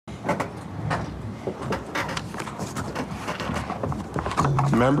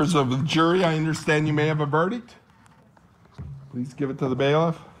Members of the jury, I understand you may have a verdict. Please give it to the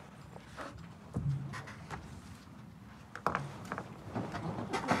bailiff.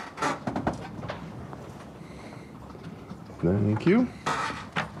 Thank you.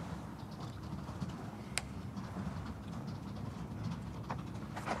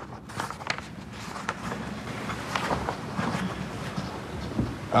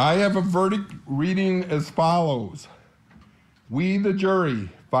 I have a verdict reading as follows. We, the jury,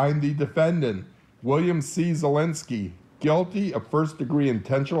 find the defendant, William C. Zelenski, guilty of first-degree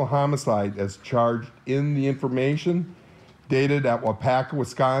intentional homicide as charged in the information dated at Wapaka,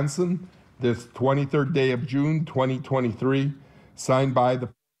 Wisconsin, this 23rd day of June, 2023, signed by the...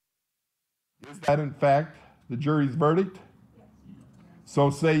 Is that, in fact, the jury's verdict? Yes. So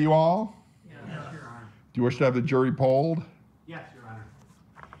say you all? Yes, Your Honor. Do you wish to have the jury polled? Yes, Your Honor.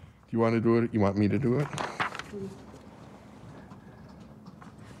 Do you want to do it? You want me to do it?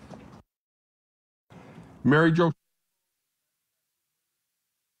 Mary Jo.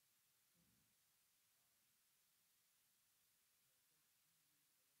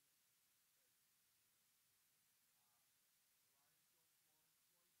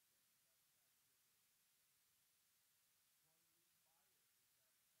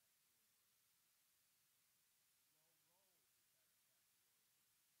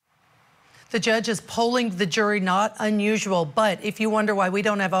 The judge is polling the jury, not unusual, but if you wonder why we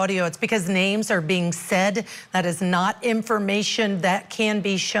don't have audio, it's because names are being said. That is not information that can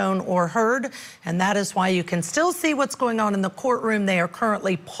be shown or heard, and that is why you can still see what's going on in the courtroom. They are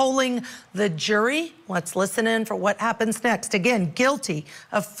currently polling the jury. Let's listen in for what happens next. Again, guilty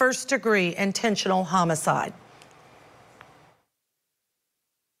of first-degree intentional homicide.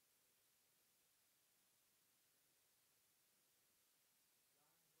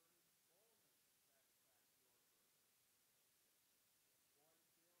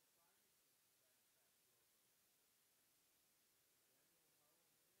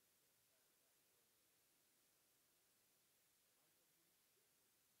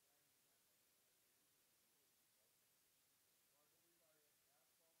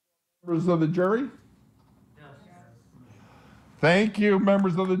 Members of the jury? Yes. Thank you,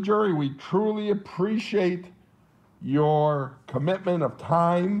 members of the jury. We truly appreciate your commitment of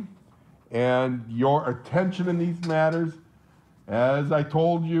time and your attention in these matters. As I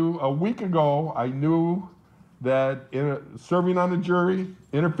told you a week ago, I knew that serving on the jury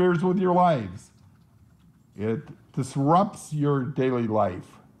interferes with your lives. It disrupts your daily life.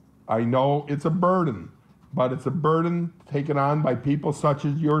 I know it's a burden, but it's a burden taken on by people such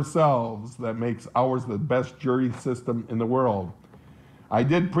as yourselves that makes ours the best jury system in the world. I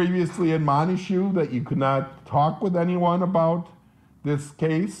did previously admonish you that you could not talk with anyone about this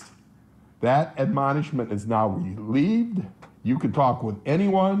case. That admonishment is now relieved. You can talk with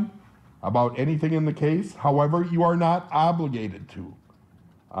anyone about anything in the case. However, you are not obligated to.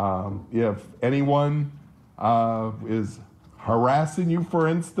 If anyone is harassing you, for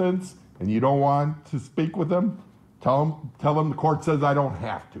instance, and you don't want to speak with them, tell them the court says I don't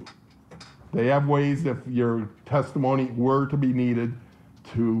have to. They have ways, if your testimony were to be needed,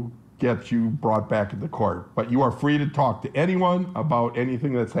 to get you brought back into court. But you are free to talk to anyone about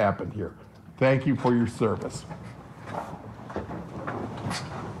anything that's happened here. Thank you for your service.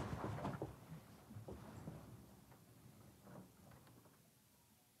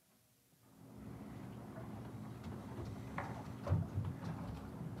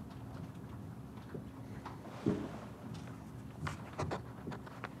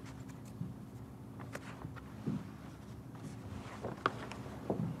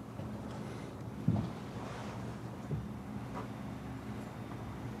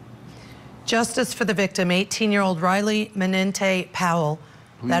 Justice for the victim, 18-year-old Ryelee Manente-Powell.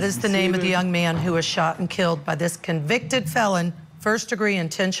 That is the name of the young man who was shot and killed by this convicted felon, first-degree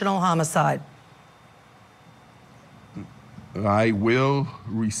intentional homicide. I will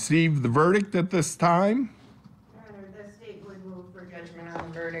receive the verdict at this time. Your Honor, the state would move for judgment on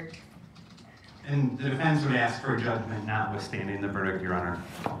the verdict. And the defense would ask for judgment notwithstanding the verdict, Your Honor.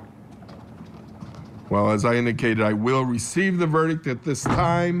 Well, as I indicated, I will receive the verdict at this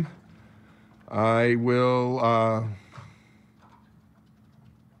time. I will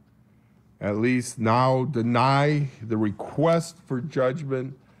at least now deny the request for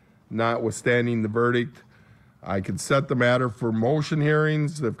judgment notwithstanding the verdict. I can set the matter for motion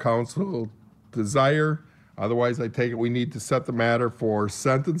hearings if counsel desire. Otherwise, I take it we need to set the matter for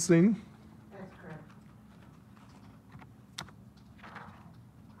sentencing. That's correct.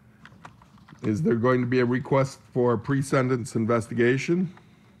 Is there going to be a request for a pre-sentence investigation?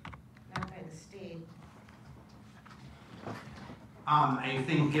 Not by the state. I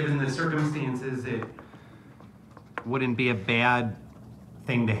think given the circumstances, it wouldn't be a bad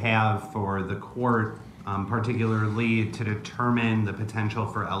thing to have for the court, particularly to determine the potential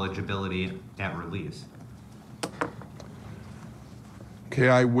for eligibility at release. Okay,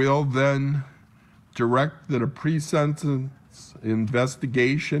 I will then direct that a pre-sentence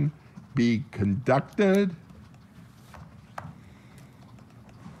investigation be conducted.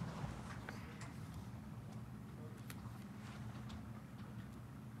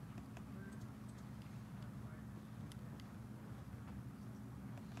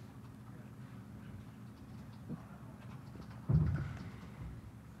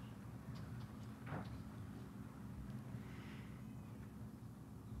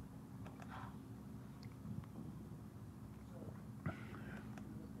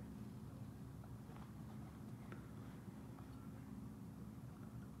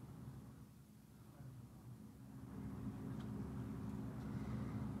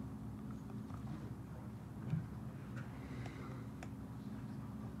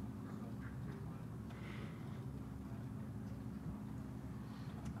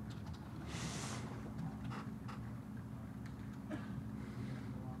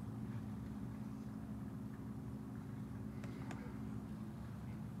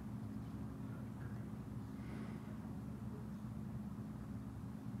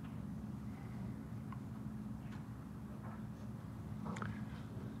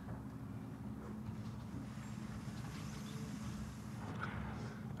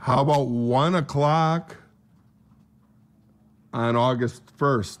 How about 1 o'clock on August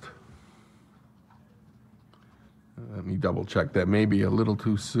 1st? Let me double check. That may be a little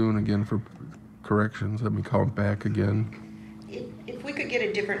too soon again for corrections. Let me count back again. If we could get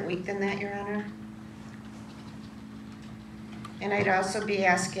a different week than that, Your Honor. And I'd also be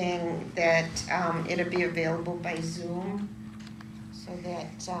asking that it'll be available by Zoom so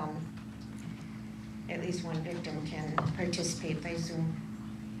that at least one victim can participate by Zoom.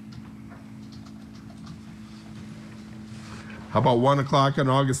 How about 1 o'clock on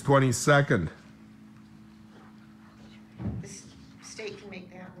August 22nd? The state can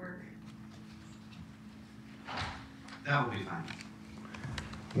make that work. That would be fine.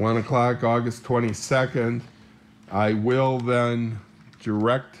 1 o'clock, August 22nd. I will then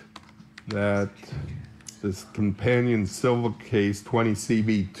direct that this companion civil case 20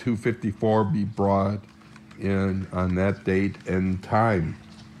 CB 254 be brought in on that date and time.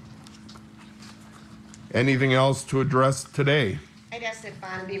 Anything else to address today? I'd ask that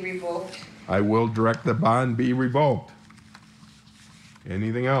bond be revoked. I will direct the bond be revoked.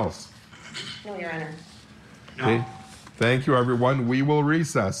 Anything else? No, Your Honor. No. Okay. Thank you, everyone. We will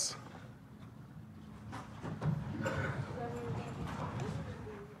recess.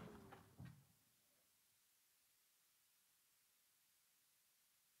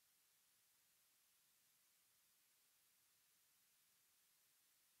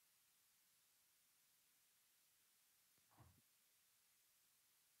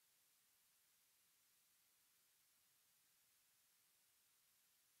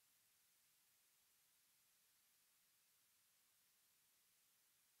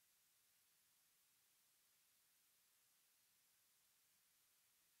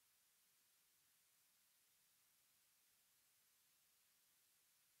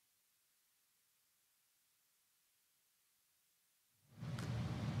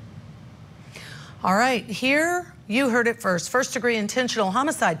 All right, here you heard it first, first-degree intentional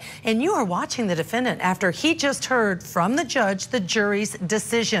homicide, and you are watching the defendant after he just heard from the judge the jury's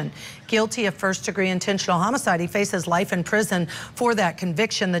decision. Guilty of first-degree intentional homicide. He faces life in prison for that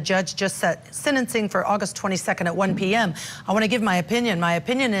conviction. The judge just set sentencing for August 22nd at 1 p.m. I want to give my opinion. My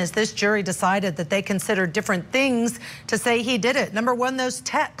opinion is this jury decided that they considered different things to say he did it. Number one, those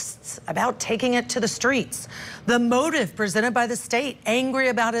texts about taking it to the streets. The motive presented by the state, angry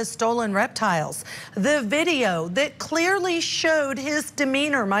about his stolen reptiles. The video that clearly showed his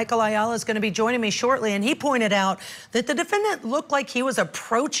demeanor. Michael Ayala is going to be joining me shortly, and he pointed out that the defendant looked like he was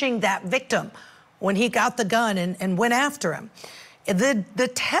approaching that victim when he got the gun and went after him.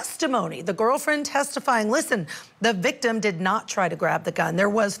 The testimony, the girlfriend testifying, listen, the victim did not try to grab the gun. There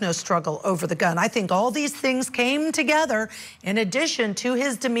was no struggle over the gun. I think all these things came together in addition to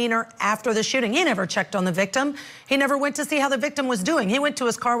his demeanor after the shooting. He never checked on the victim. He never went to see how the victim was doing. He went to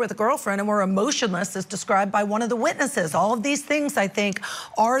his car with a girlfriend and were emotionless, as described by one of the witnesses. All of these things, I think,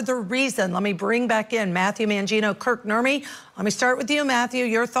 are the reason. Let me bring back in Matthew Mangino, Kirk Nurmi. Let me start with you, Matthew.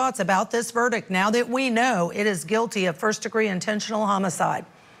 Your thoughts about this verdict now that we know it is guilty of first-degree intentional homicide.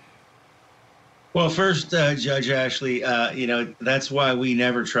 Well, first, Judge Ashley, that's why we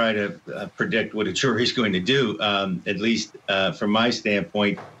never try to predict what a jury is going to do. At least from my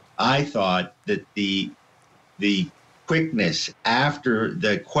standpoint, I thought that the quickness after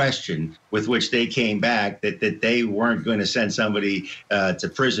the question with which they came back, that they weren't going to send somebody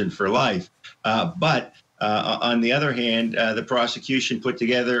to prison for life. But on the other hand, the prosecution put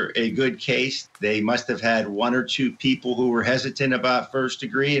together a good case. They must have had one or two people who were hesitant about first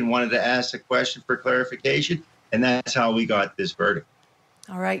degree and wanted to ask a question for clarification. And that's how we got this verdict.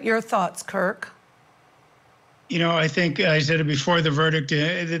 All right, your thoughts, Kirk? I think I said it before the verdict,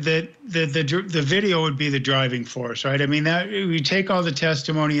 that the video would be the driving force, right? I mean, that we take all the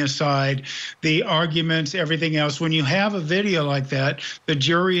testimony aside, the arguments, everything else. When you have a video like that, the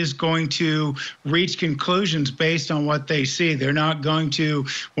jury is going to reach conclusions based on what they see. They're not going to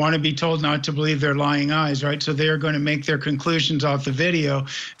want to be told not to believe their lying eyes, right? So they're going to make their conclusions off the video.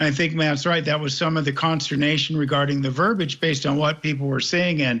 And I think Matt's right. That was some of the consternation regarding the verbiage based on what people were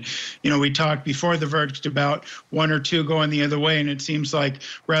saying. And, we talked before the verdict about one or two going the other way, and it seems like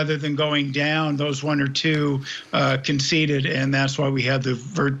rather than going down, those one or two conceded, and that's why we had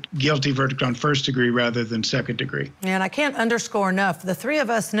the guilty verdict on first degree rather than second degree. And I can't underscore enough, the three of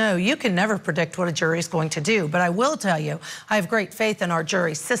us know you can never predict what a jury is going to do, but I will tell you, I have great faith in our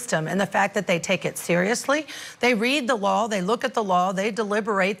jury system and the fact that they take it seriously. They read the law, they look at the law, they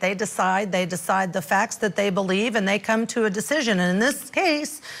deliberate, they decide the facts that they believe, and they come to a decision. And in this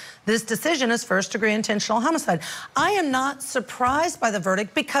case, this decision is first-degree intentional homicide. I am not surprised by the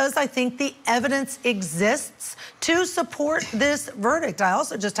verdict because I think the evidence exists to support this verdict. I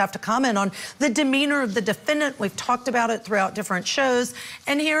also just have to comment on the demeanor of the defendant. We've talked about it throughout different shows,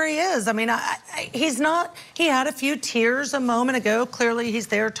 and here he is. I mean, he had a few tears a moment ago. Clearly, he's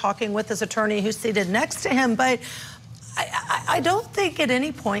there talking with his attorney who's seated next to him, but I don't think at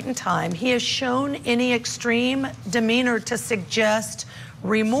any point in time he has shown any extreme demeanor to suggest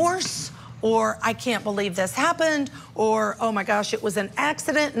remorse, or I can't believe this happened, or oh my gosh, it was an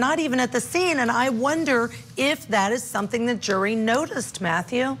accident, not even at the scene. And I wonder if that is something the jury noticed,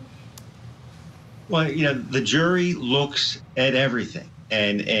 Matthew. Well, the jury looks at everything.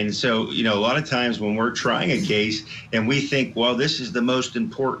 And so, a lot of times when we're trying a case and we think, well, this is the most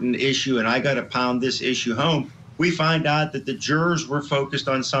important issue and I got to pound this issue home, we find out that the jurors were focused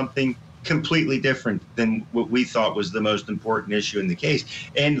on something completely different than what we thought was the most important issue in the case.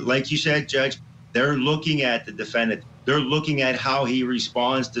 And like you said, Judge, they're looking at the defendant. They're looking at how he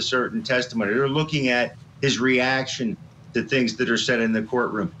responds to certain testimony. They're looking at his reaction to things that are said in the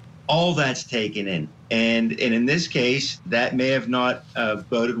courtroom. All that's taken in. And in this case, that may have not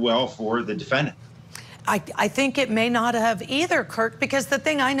boded well for the defendant. I think it may not have either, Kirk, because the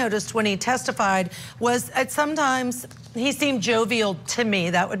thing I noticed when he testified was at sometimes he seemed jovial to me.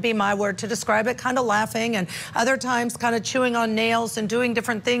 That would be my word to describe it, kind of laughing, and other times kind of chewing on nails and doing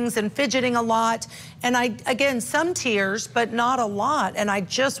different things and fidgeting a lot. And again, some tears, but not a lot. And I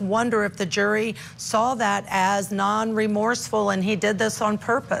just wonder if the jury saw that as non-remorseful and he did this on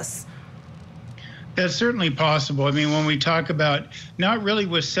purpose. That's certainly possible. I mean, when we talk about not really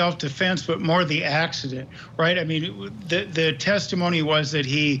with self-defense, but more the accident, right? I mean, the testimony was that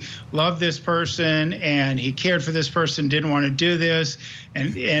he loved this person and he cared for this person, didn't want to do this,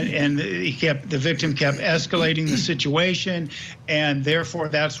 and the victim kept escalating the situation, and therefore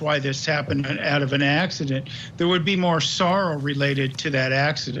that's why this happened out of an accident. There would be more sorrow related to that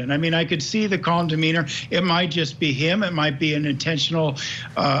accident. I mean, I could see the calm demeanor. It might just be him. It might be an intentional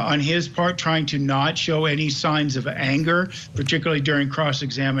on his part trying to not show any signs of anger, particularly during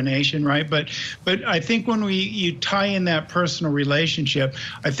cross-examination, right? But I think when you tie in that personal relationship,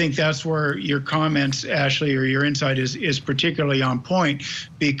 I think that's where your comments, Ashley, or your insight is particularly on point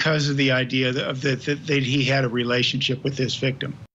because of the idea that he had a relationship with this victim.